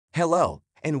Hello,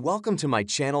 and welcome to my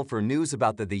channel for news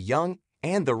about the young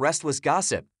and the restless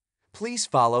gossip. Please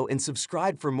follow and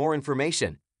subscribe for more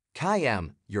information.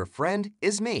 Kayam, your friend,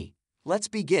 is me. Let's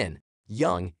begin.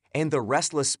 Young and the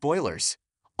restless spoilers.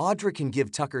 Audra can give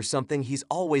Tucker something he's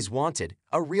always wanted,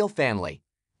 a real family.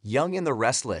 Young and the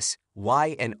restless,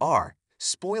 Y and R.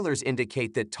 Spoilers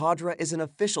indicate that Tawdra is an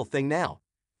official thing now.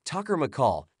 Tucker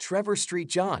McCall, Trevor Street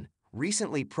John,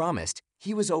 recently promised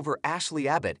he was over Ashley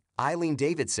Abbott, Eileen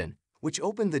Davidson, which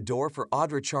opened the door for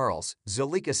Audra Charles,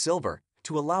 Zolika Silver,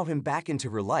 to allow him back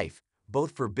into her life,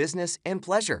 both for business and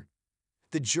pleasure.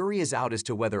 The jury is out as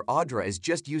to whether Audra is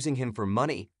just using him for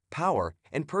money, power,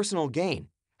 and personal gain.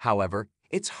 However,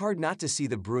 it's hard not to see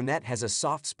the brunette has a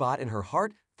soft spot in her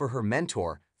heart for her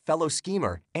mentor, fellow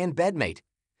schemer, and bedmate.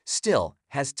 Still,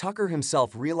 has Tucker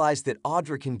himself realized that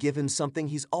Audra can give him something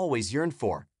he's always yearned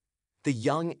for? The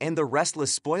young and the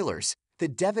restless spoilers, the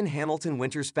Devin Hamilton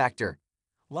Winters factor.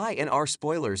 Y and R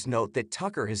spoilers note that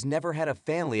Tucker has never had a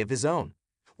family of his own.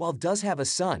 While does have a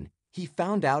son, he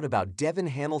found out about Devin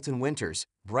Hamilton Winters,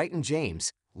 Brighton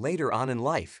James, later on in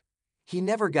life. He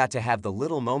never got to have the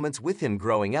little moments with him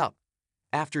growing up.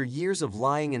 After years of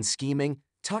lying and scheming,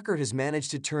 Tucker has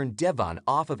managed to turn Devon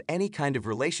off of any kind of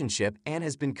relationship and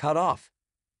has been cut off.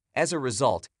 As a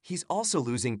result, he's also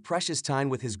losing precious time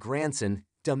with his grandson,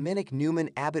 Dominic Newman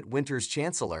Abbott Winters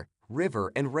Chancellor,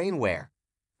 River and Rainwear.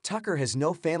 Tucker has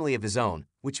no family of his own,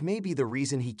 which may be the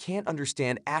reason he can't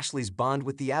understand Ashley's bond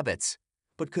with the Abbotts.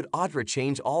 But could Audra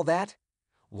change all that?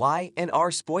 Y and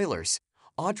R spoilers.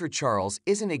 Audra Charles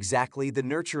isn't exactly the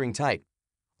nurturing type.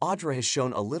 Audra has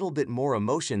shown a little bit more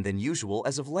emotion than usual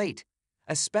as of late,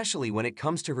 especially when it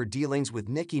comes to her dealings with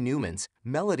Nikki Newman's,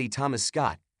 Melody Thomas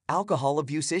Scott, alcohol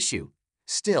abuse issue.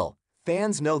 Still,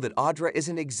 fans know that Audra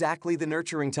isn't exactly the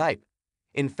nurturing type.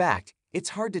 In fact,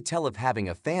 it's hard to tell if having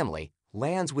a family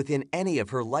lands within any of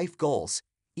her life goals,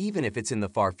 even if it's in the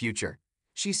far future.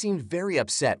 She seemed very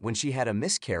upset when she had a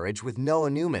miscarriage with Noah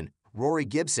Newman, Rory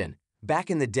Gibson, back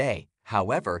in the day.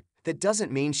 However, that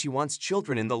doesn't mean she wants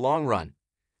children in the long run.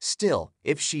 Still,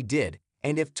 if she did,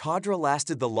 and if Tawdra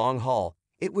lasted the long haul,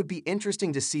 it would be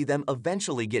interesting to see them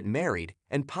eventually get married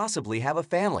and possibly have a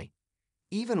family.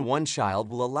 Even one child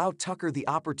will allow Tucker the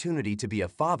opportunity to be a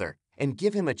father and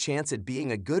give him a chance at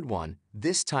being a good one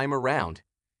this time around.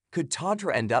 Could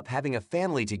Tawdra end up having a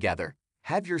family together?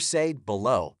 Have your say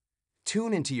below.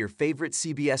 Tune into your favorite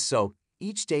CBS soap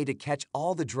each day to catch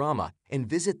all the drama and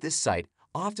visit this site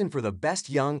often for the best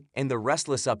young and the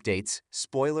restless updates,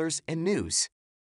 spoilers, and news.